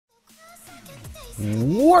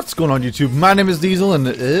What's going on YouTube? My name is Diesel and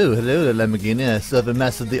oh, hello Lamborghini. I still haven't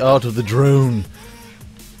mastered the art of the drone.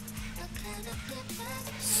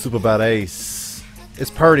 Super badass.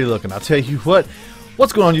 It's party looking, I'll tell you what.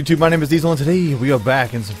 What's going on YouTube? My name is Diesel and today we are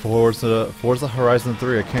back in some Forza Horizon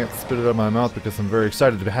 3. I can't spit it out of my mouth because I'm very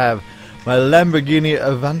excited to have my Lamborghini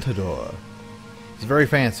Aventador. It's very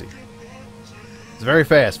fancy. It's very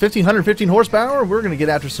fast. 1,515 horsepower. We're going to get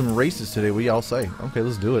after some races today. What y'all say? Okay,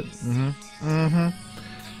 let's do it.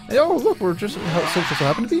 Hey, oh, look, we're just so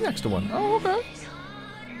happen to be next to one. Oh, okay.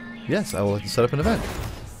 Yes, I will like to set up an event.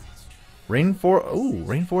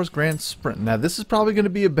 Rainforest Grand Sprint. Now, this is probably going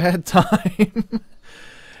to be a bad time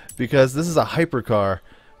because this is a hypercar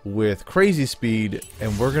with crazy speed,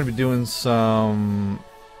 and we're going to be doing some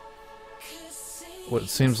what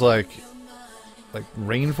seems like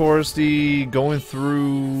rainforesty, going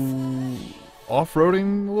through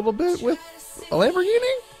off-roading a little bit with a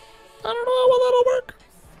Lamborghini. I don't know how that'll work.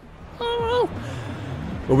 I don't know.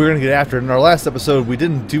 But we're going to get after it. In our last episode, we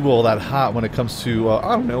didn't do all that hot when it comes to,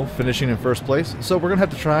 I don't know, finishing in first place. So we're going to have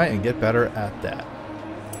to try and get better at that.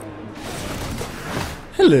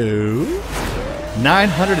 Hello.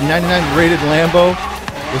 999 rated Lambo.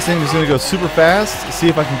 This thing is going to go super fast. See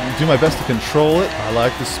if I can do my best to control it. I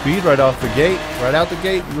like the speed right off the gate. Right out the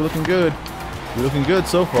gate. You're looking good. You're looking good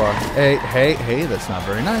so far. Hey, that's not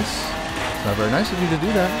very nice. It's not very nice of you to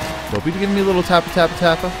do that. Don't be giving me a little tappa.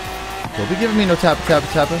 Don't be giving me no tappa. I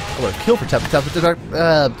would kill for tappa.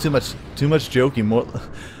 Too much jokey. More,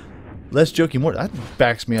 less jokey. More. That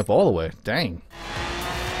backs me up all the way. Dang.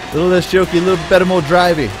 A little less jokey. A little better, more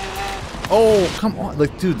drivey. Oh, come on.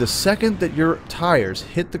 Like, dude, the second that your tires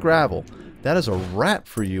hit the gravel, that is a wrap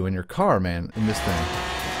for you in your car, man, in this thing.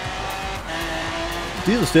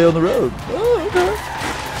 Diesel, stay on the road.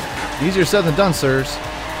 Oh, okay. Easier said than done, sirs.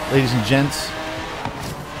 Ladies and gents.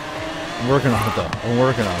 I'm working on it, though. I'm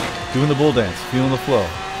working on it. Doing the bull dance. Feeling the flow.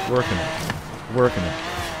 Working it. Working it.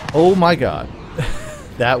 Oh, my God.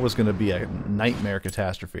 That was going to be a nightmare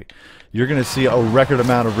catastrophe. You're going to see a record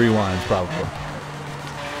amount of rewinds, probably.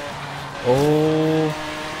 Oh,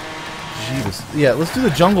 jeebus. Yeah, let's do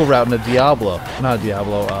the jungle route in a Diablo. Not a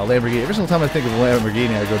Diablo, Lamborghini. Every single time I think of a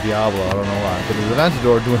Lamborghini, I go Diablo. I don't know why. But there's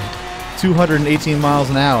Aventador doing 218 miles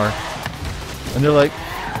an hour. And they're like,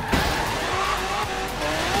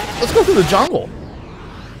 let's go through the jungle.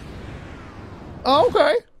 Oh,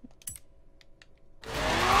 okay.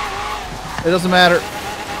 It doesn't matter.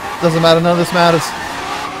 Doesn't matter. None of this matters.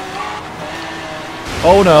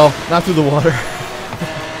 Oh, no. Not through the water.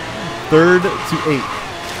 3rd to 8th.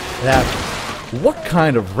 That. What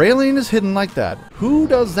kind of railing is hidden like that? Who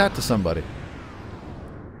does that to somebody?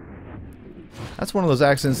 That's one of those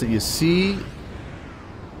accidents that you see.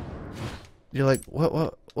 You're like,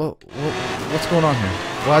 what's going on here?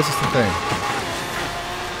 Why is this the thing?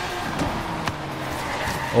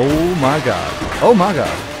 Oh my God. Oh my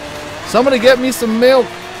God. Somebody get me some milk.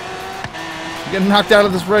 I'm getting knocked out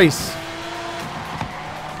of this race.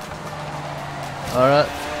 Alright.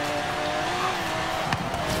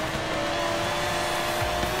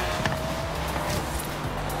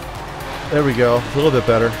 There we go. A little bit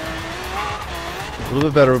better. A little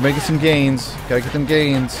bit better. We're making some gains. Gotta get them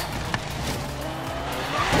gains.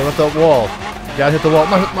 What about that wall? Gotta hit the wall.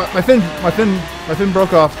 My fin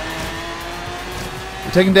broke off.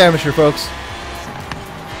 We're taking damage here, folks.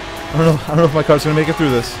 I don't know if my car's gonna make it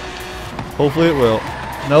through this. Hopefully it will.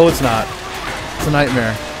 No, it's not. It's a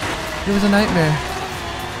nightmare. It was a nightmare.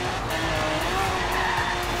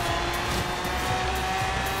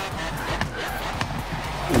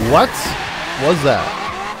 What was that?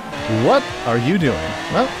 What are you doing?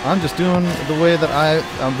 Well, I'm just doing the way that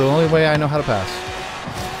I'm the only way I know how to pass.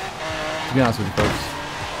 To be honest with you, folks.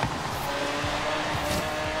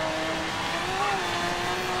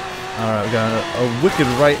 Alright, we got a wicked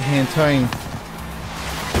right-hand turn.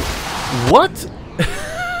 What?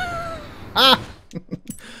 Ah!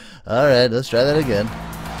 Alright, let's try that again.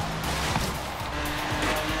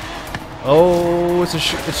 Oh, it's a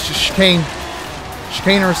chicane.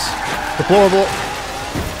 Chicaners. Deplorable.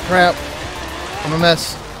 Crap. I'm a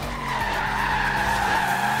mess.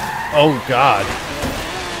 Oh, God.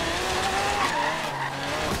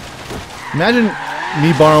 Imagine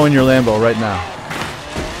me borrowing your Lambo right now.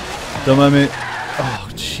 Don't mind me. Oh,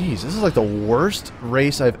 jeez. This is like the worst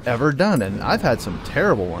race I've ever done, and I've had some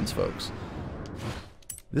terrible ones, folks.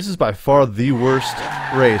 This is by far the worst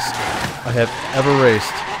race I have ever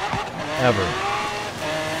raced. Ever.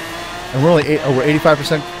 And we're only we're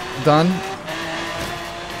 85% done.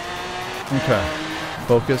 Okay.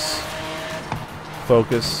 Focus.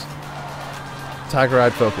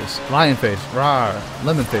 Tiger-eyed focus. Lion face. Rawr.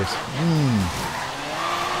 Lemon face.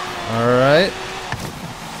 Alright.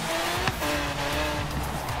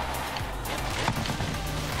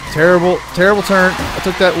 Terrible, terrible turn. I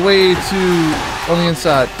took that way too on the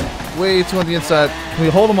inside. Way too on the inside. Can we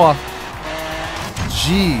hold him off?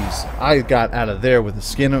 Jeez. I got out of there with the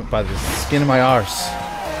skin of, by the skin of my arse.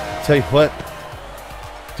 Tell you what.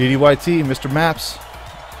 DDYT, Mr. Maps.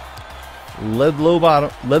 Lead low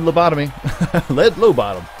bottom. Lead lobotomy. Lead low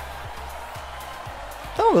bottom.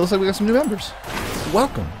 Oh, it looks like we got some new members.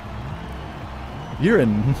 Welcome. You're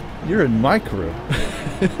in my crew.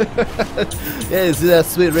 Yeah, you see that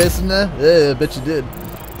sweet racing there? Yeah, I bet you did.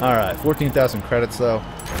 Alright, 14,000 credits though.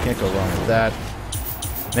 Can't go wrong with that.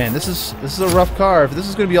 Man, this is a rough car. If this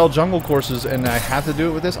is gonna be all jungle courses and I have to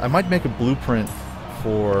do it with this, I might make a blueprint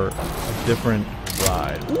for a different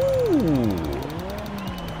ride. Ooh.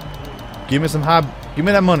 Give me some high, give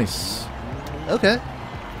me that monies. Okay.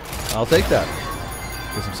 I'll take that.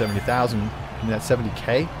 Get some 70,000. Give me that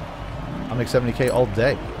 70K. I'll make 70K all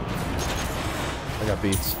day. I got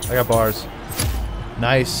beats. I got bars.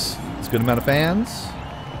 Nice. It's a good amount of fans.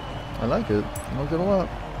 I like it. I like it a lot.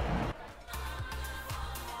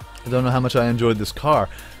 I don't know how much I enjoyed this car.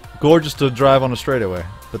 Gorgeous to drive on a straightaway.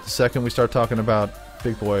 But the second we start talking about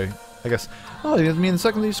big boy, I guess. Oh, you mean the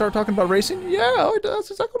second you start talking about racing? Yeah,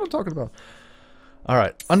 that's exactly what I'm talking about.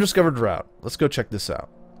 Alright, undiscovered route. Let's go check this out.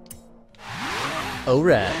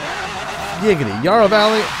 Alright. Giggity. Yarrow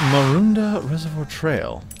Valley, Marunda Reservoir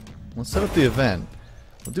Trail. Let's set up the event.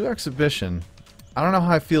 We'll do exhibition. I don't know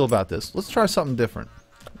how I feel about this. Let's try something different.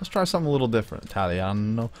 Let's try something a little different.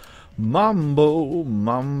 Italiano. Mambo.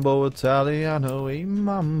 Mambo Italiano. A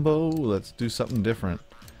mambo. Let's do something different.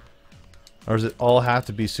 Or does it all have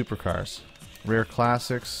to be supercars? Rare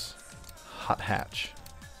classics. Hot hatch.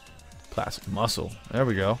 Classic muscle. There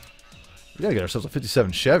we go. We gotta get ourselves a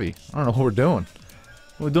 57 Chevy. I don't know what we're doing.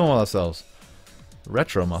 What are we doing with ourselves?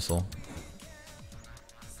 Retro muscle.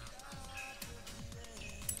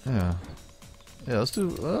 Yeah. Yeah, let's do...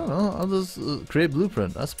 I don't know. I'll just create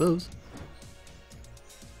blueprint, I suppose.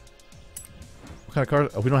 What kind of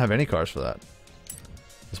cars? Oh, we don't have any cars for that.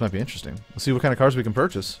 This might be interesting. Let's see what kind of cars we can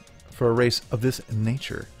purchase for a race of this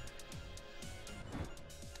nature.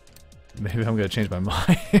 Maybe I'm going to change my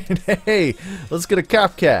mind. Hey, let's get a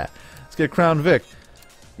Cop Cat. Let's get a Crown Vic.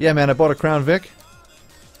 Yeah, man, I bought a Crown Vic.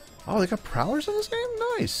 Oh, they got prowlers in this game?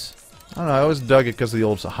 Nice. I don't know, I always dug it because of the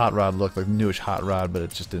old hot rod look, like newish hot rod, but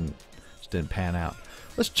it just didn't pan out.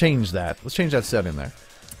 Let's change that. Let's change that setting there.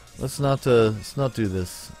 Let's not do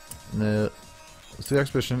this. No. Let's do the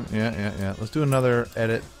exhibition. Yeah. Let's do another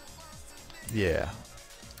edit. Yeah.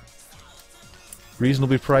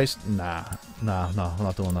 Reasonably priced? Nah, we're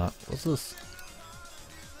not doing that. What's this?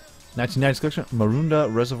 1990s collection?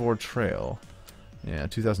 Marunda Reservoir Trail. Yeah,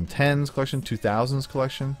 2010s collection, 2000s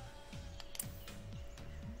collection.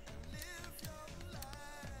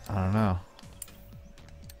 I don't know.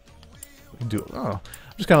 We can do it. Oh,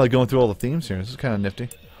 I'm just kind of like going through all the themes here. This is kind of nifty.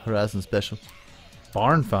 Horizon Special.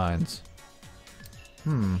 Barn finds.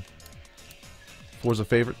 Forza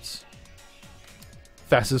favorites.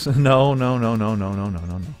 Fastest. No.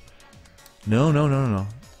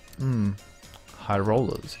 High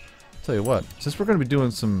rollers. Tell you what. Since we're going to be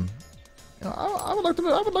doing some, I would like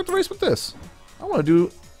to race with this. I want to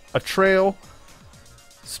do a trail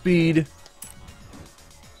speed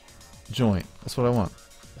joint. That's what I want.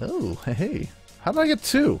 Oh, hey. How did I get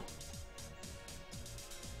two?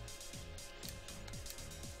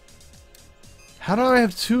 How do I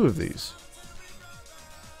have two of these?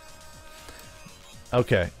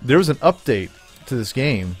 Okay, there was an update to this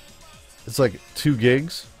game. It's like 2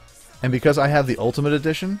 gigs. And because I have the Ultimate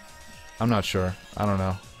Edition, I'm not sure. I don't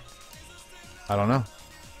know.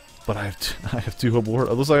 But I have two aboard.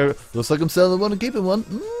 It looks like I'm selling one and keeping one.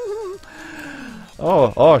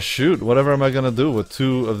 Oh shoot. Whatever am I gonna do with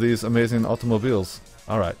 2 of these amazing automobiles?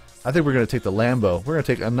 Alright. I think we're gonna take the Lambo. We're gonna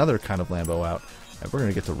take another kind of Lambo out. And we're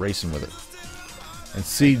gonna get to racing with it. And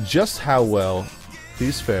see just how well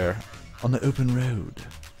these fare on the open road.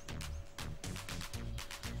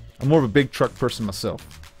 I'm more of a big truck person myself.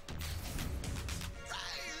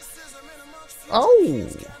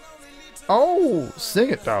 Oh,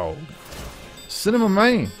 sing it, dog. Sing it, my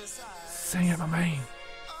man. Sing it, my man.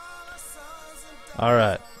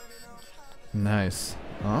 Alright. Nice.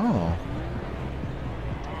 Oh.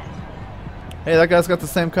 Hey, that guy's got the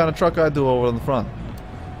same kind of truck I do over on the front.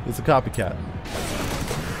 It's a copycat.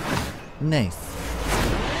 Nice.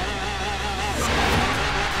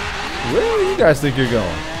 Where do you guys think you're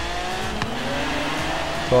going?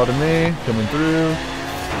 Call to me, coming through.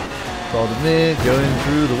 Call to me, going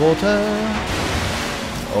through the water.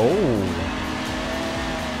 Oh.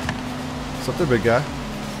 What's up there, big guy?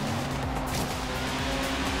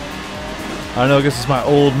 I know, I guess it's my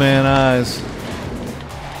old man eyes.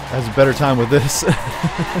 Has a better time with this than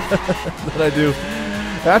I do.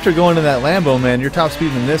 After going to that Lambo, man, your top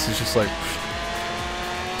speed in this is just like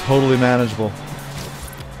totally manageable.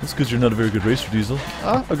 That's because you're not a very good racer, Diesel.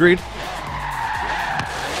 Agreed.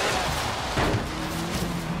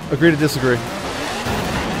 Agree to disagree.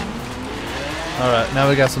 Alright, now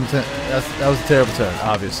we got some... that was a terrible turn,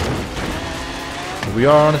 obviously. But we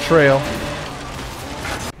are on a trail.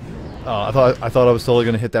 Oh, I thought I was totally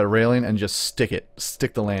going to hit that railing and just stick it.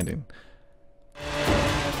 Stick the landing.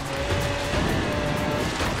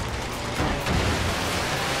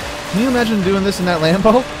 Can you imagine doing this in that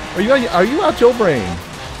Lambo? Are you out your brain?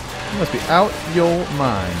 You must be out your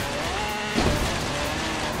mind.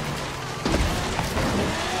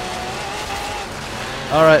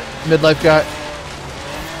 Alright, midlife guy.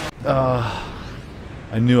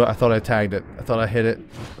 I thought I tagged it. I thought I hit it.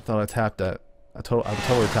 I thought I tapped that. I totally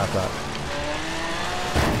tapped that.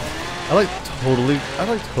 I like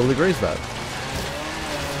totally grazed that.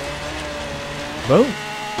 Boom.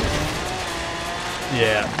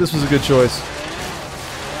 Yeah, this was a good choice.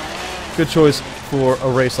 Good choice for a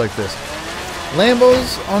race like this.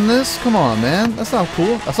 Lambos on this? Come on, man. That's not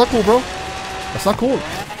cool. That's not cool, bro. That's not cool.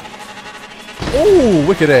 Oh,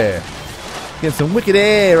 wicked air. Getting some wicked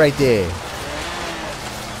air right there.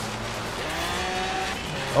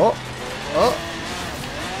 Oh.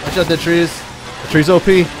 Watch out, that trees. The tree's OP.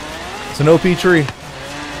 It's an OP tree.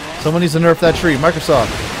 Someone needs to nerf that tree. Microsoft.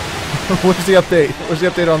 Where's the update? Where's the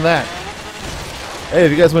update on that? Hey,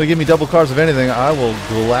 if you guys want to give me double cars of anything, I will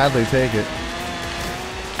gladly take it.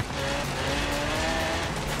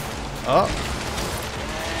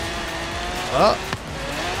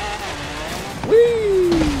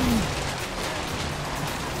 Whee!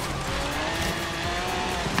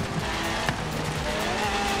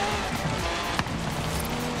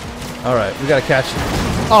 Alright, we gotta catch it.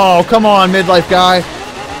 Oh, come on, midlife guy.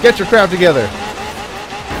 Get your crap together.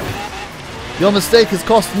 Your mistake has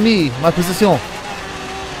cost me my position.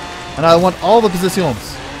 And I want all the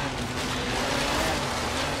positions.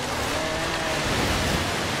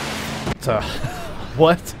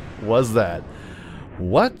 What was that?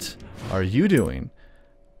 What are you doing?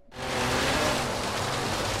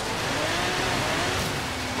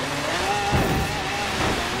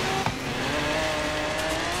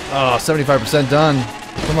 Oh, 75% done.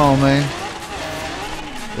 Come on, man.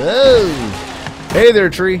 Oh. Hey there,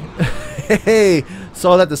 tree. Hey.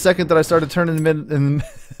 Saw that the second that I started turning in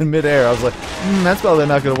midair. I was like, that's probably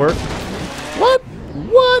not going to work. What?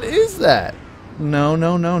 What is that? No.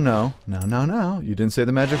 You didn't say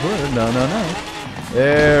the magic word. No.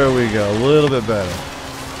 There we go. A little bit better.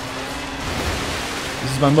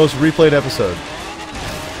 This is my most replayed episode.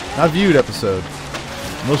 Not viewed episode.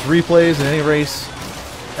 Most replays in any race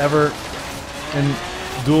ever in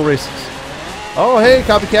dual races. Oh, hey,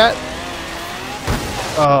 copycat.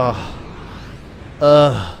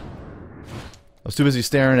 I was too busy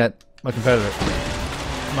staring at my competitor.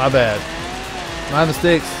 My bad. My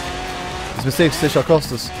mistakes. These mistakes, they shall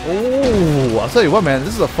cost us. Oh, I'll tell you what, man.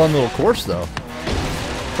 This is a fun little course, though.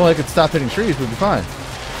 If only I could stop hitting trees, we'd be fine.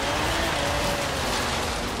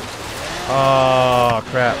 Oh,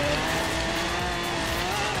 crap.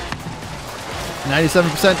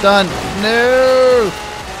 97% done. No!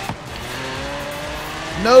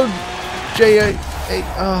 No, J8.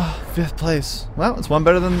 5th place. Well, it's one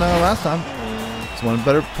better than last time. It's one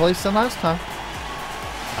better place than last time.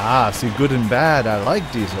 Ah, see, good and bad. I like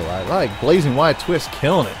Diesel. I like Blazing Wide Twist,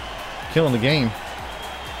 killing it, killing the game.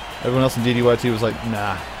 Everyone else in DDYT was like,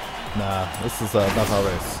 nah, this is not how I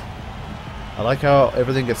race. I like how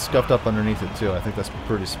everything gets scuffed up underneath it too. I think that's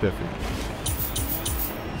pretty spiffy.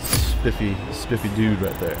 Spiffy dude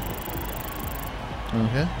right there.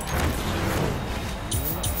 Okay.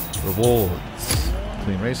 Rewards.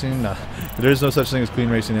 Clean racing? Nah. There is no such thing as clean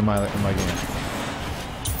racing in my game.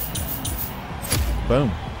 Boom.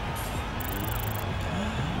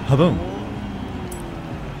 Ha-boom.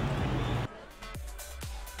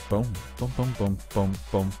 Boom. Boom. Boom. Boom. Boom.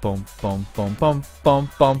 Boom. Boom. Boom. Boom. Boom. Boom.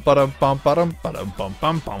 Boom. Ba-dum. Bum. Ba-dum. Ba-dum. Bum.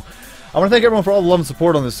 Bum. Bum. I want to thank everyone for all the love and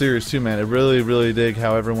support on this series too, man. I really dig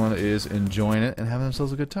how everyone is enjoying it and having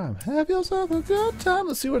themselves a good time. Have yourself a good time.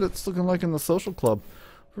 Let's see what it's looking like in the social club.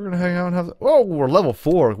 We're gonna hang out and have. Oh, we're level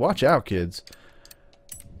 4. Watch out, kids.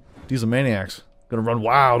 Diesel maniacs gonna run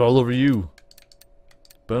wild all over you.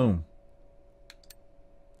 Boom.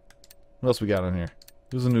 What else we got on here?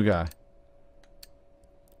 Who's the new guy?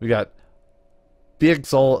 We got Big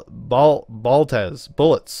Sol Baltez.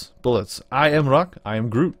 Bullets. I am Rock. I am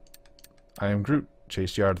Groot.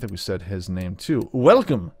 Chase Yard. I think we said his name too.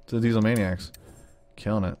 Welcome to the Diesel Maniacs.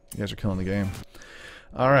 Killing it. You guys are killing the game.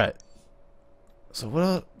 Alright. So what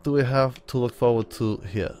else do we have to look forward to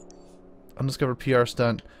here? Undiscovered PR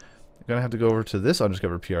stunt. We're going to have to go over to this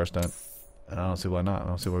undiscovered PR stunt. And I don't see why not. I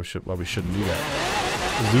don't see why we shouldn't do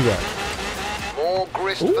that. Let's do that. More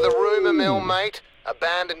grist for the rumour mill, mate.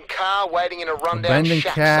 Abandoned car waiting in a rundown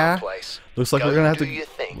shack someplace. Looks like we're gonna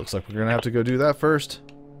have to go do that first.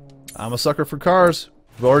 I'm a sucker for cars.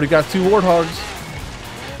 We've already got 2 warthogs.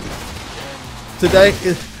 Today.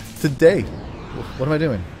 What am I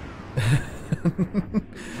doing?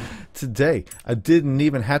 Today, I didn't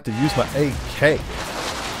even have to use my AK. I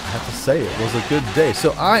have to say it was a good day.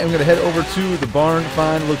 So I am gonna head over to the barn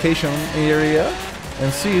find location area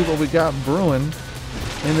and see what we got brewing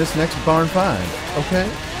in this next barn find. Okay?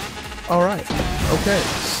 Alright. Okay.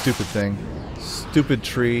 Stupid thing. Stupid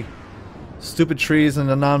tree. Stupid trees and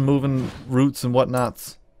the non-moving roots and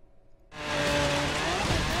whatnots.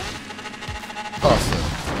 Awesome.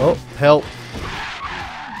 Oh, help.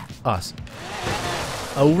 Awesome.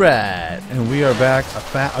 Alright. And we are back.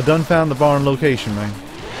 I done found the barn location, man.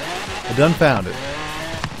 I done found it.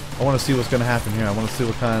 I want to see what's going to happen here. I want to see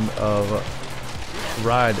what kind of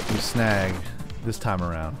ride we snag this time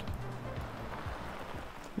around.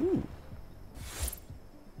 Ooh.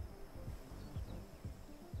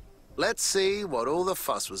 Let's see what all the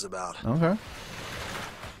fuss was about. Okay.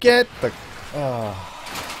 Get the...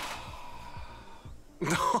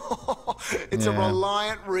 It's a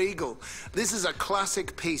Reliant Regal. This is a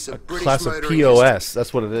classic piece of British classic motoring POS. history.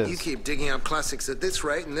 That's what it is. You keep digging up classics at this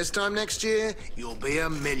rate, and this time next year, you'll be a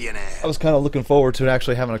millionaire. I was kind of looking forward to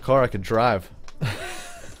actually having a car I could drive.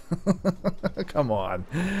 Come on.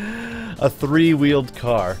 A 3-wheeled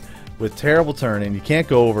car with terrible turning. You can't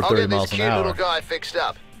go over 30 miles an hour. I'll get this cute little guy fixed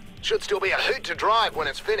up. Should still be a hoot to drive when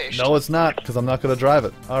it's finished. No, it's not, because I'm not going to drive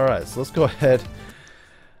it. Alright, so let's go ahead.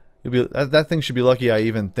 That thing should be lucky I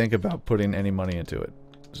even think about putting any money into it.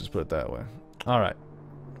 Let's just put it that way. Alright.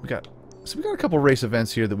 We got a couple race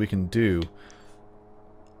events here that we can do.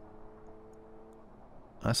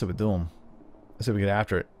 I said we do them. I said we get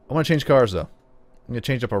after it. I want to change cars, though. I'm going to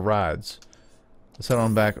change up our rides. Let's head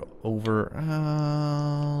on back over...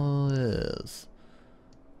 yes.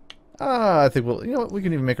 I think we'll... You know what? We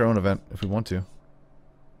can even make our own event if we want to.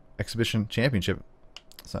 Exhibition Championship.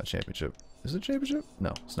 It's not championship. Is it a championship?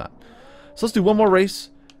 No, it's not. So let's do one more race.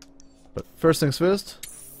 But first things first,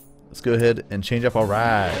 let's go ahead and change up our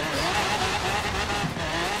rides.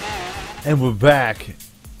 And we're back.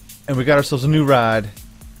 And we got ourselves a new ride.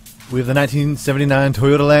 We have the 1979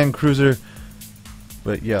 Toyota Land Cruiser.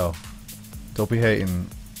 But yo, don't be hating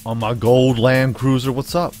on my gold Land Cruiser.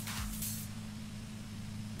 What's up?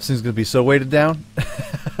 This thing's gonna be so weighted down.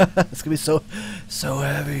 It's gonna be so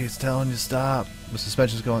heavy. It's telling you stop. The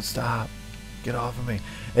suspension's going stop. Get off of me.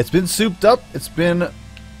 It's been souped up. It's been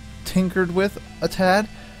tinkered with a tad.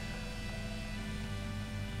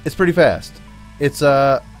 It's pretty fast. It's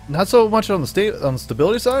not so much on the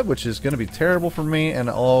stability side, which is going to be terrible for me, and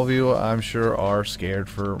all of you, I'm sure, are scared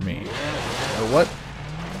for me. But what?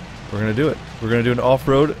 We're going to do it. We're going to do an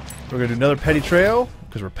off-road. We're going to do another petty trail,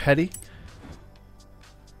 because we're petty.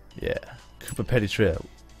 Yeah. Cooper Petty Trail.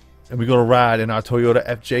 And we're going to ride in our Toyota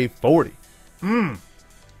FJ40.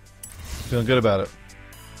 Feeling good about it.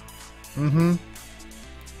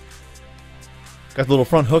 Got the little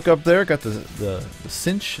front hook up there. Got the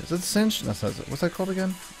cinch. Is that the cinch? That's not, what's that called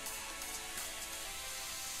again?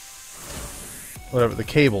 Whatever. The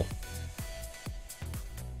cable.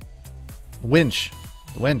 Winch.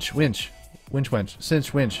 Winch.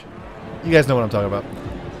 Cinch winch. You guys know what I'm talking about.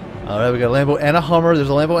 Alright, we got a Lambo and a Hummer. There's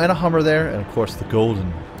a Lambo and a Hummer there. And of course the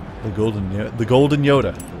Golden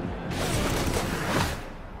Yota.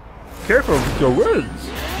 Careful with your words.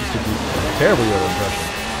 This could be a terrible Yoda impression.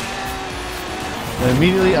 And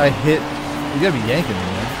immediately I hit... You gotta be yanking me,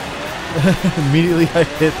 man. Immediately I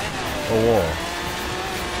hit a wall.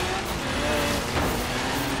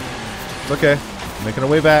 It's okay. I'm making our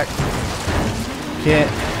way back. Can't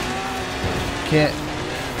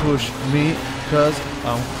push me because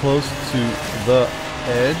I'm close to the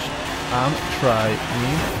edge. I'm trying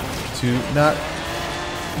to not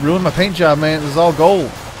ruin my paint job, man. This is all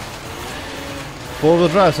gold. 4-wheel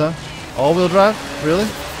drive, huh? All-wheel drive? Really?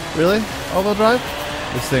 Really? All-wheel drive?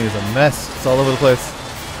 This thing is a mess. It's all over the place.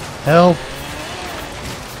 Help!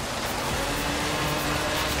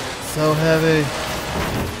 So heavy.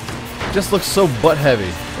 It just looks so butt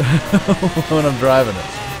heavy when I'm driving it.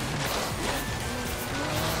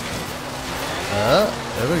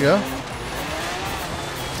 There we go.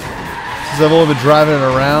 Since I've only been driving it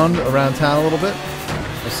around town a little bit,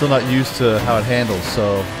 I'm still not used to how it handles,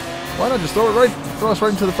 so Why not just throw us right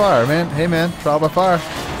into the fire, man? Hey, man, trial by fire.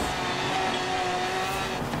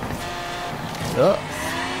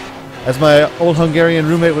 As my old Hungarian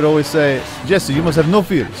roommate would always say, Jesse, you must have no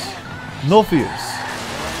fears. No fears.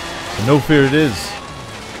 And no fear it is.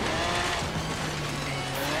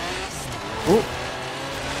 Ooh.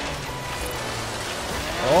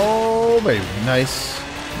 Oh, baby. Nice.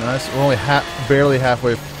 Nice. We're only barely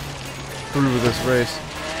halfway through this race.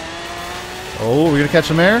 Oh, we're going to catch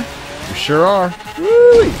some air? We sure are.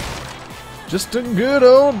 Woo! Just a good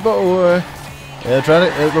old boy. Yeah, try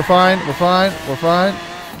to. We're fine. We're fine. We're fine.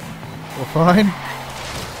 We're fine.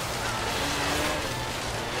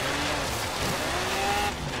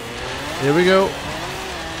 Here we go.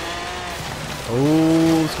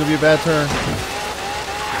 Oh, it's going to be a bad turn.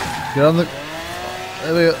 Get on the...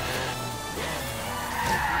 There we go.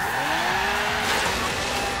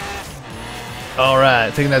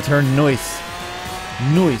 Alright, taking that turn. Nice.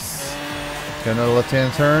 Nice. Got another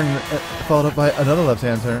left-hand turn. Followed up by another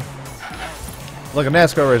left-hand turn. Like a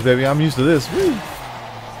NASCAR race, baby. I'm used to this. Woo.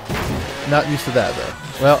 Not used to that,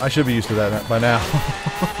 though. Well, I should be used to that by now.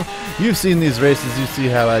 You've seen these races. You see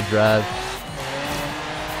how I drive.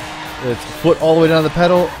 It's foot all the way down the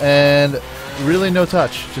pedal, and really no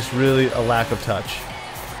touch. Just really a lack of touch.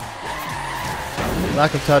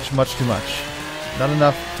 Lack of touch, much too much. Not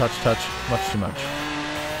enough touch, much too much.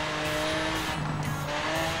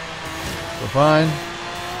 We're fine.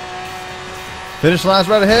 Finish line's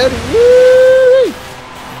right ahead. Woo!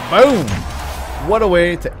 Boom! What a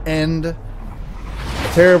way to end a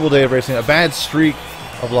terrible day of racing. A bad streak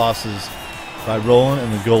of losses by rolling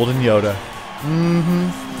in the Golden Yota.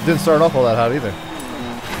 Didn't start off all that hot either.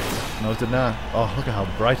 No, it did not. Oh, look at how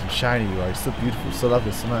bright and shiny you are. You're so beautiful, so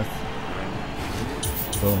lovely, so nice.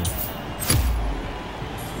 Boom.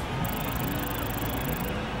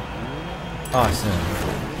 Awesome.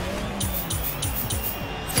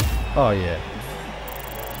 Oh, yeah.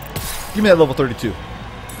 Give me that level 32.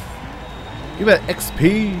 Give me that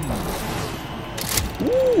XP.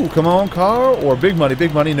 Ooh, come on, car. Or big money,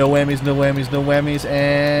 big money. No whammies, no whammies, no whammies.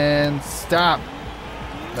 And stop.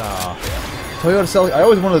 Nah. Toyota Celica. I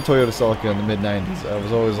always wanted a Toyota Celica in the mid-90s. I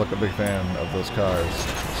was always like a big fan of those cars.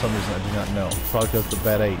 For some reason I do not know. Probably because of the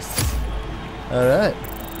bad ace. Alright.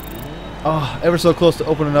 Oh, ever so close to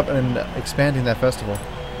opening up and expanding that festival.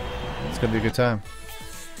 It's going to be a good time.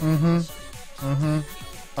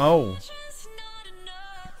 Oh.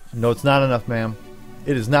 No, it's not enough, ma'am.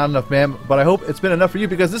 It is not enough, ma'am. But I hope it's been enough for you,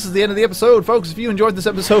 because this is the end of the episode, folks. If you enjoyed this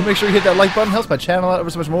episode, make sure you hit that like button. It helps my channel out ever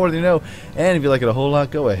so much more than you know. And if you like it a whole lot,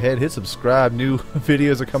 go ahead, hit subscribe. New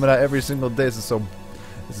videos are coming out every single day. This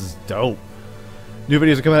is dope. New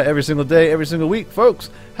videos are coming out every single day, every single week, folks.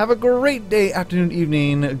 Have a great day, afternoon,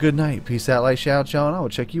 evening, good night. Peace out, light, shout, ciao, and I will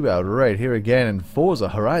check you out right here again in Forza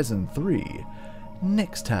Horizon 3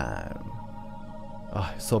 next time.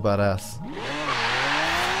 Oh, so badass.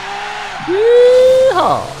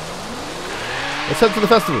 Yeehaw! Let's head to the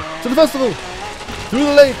festival. To the festival! Through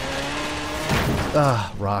the lake!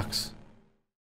 Ah, rocks.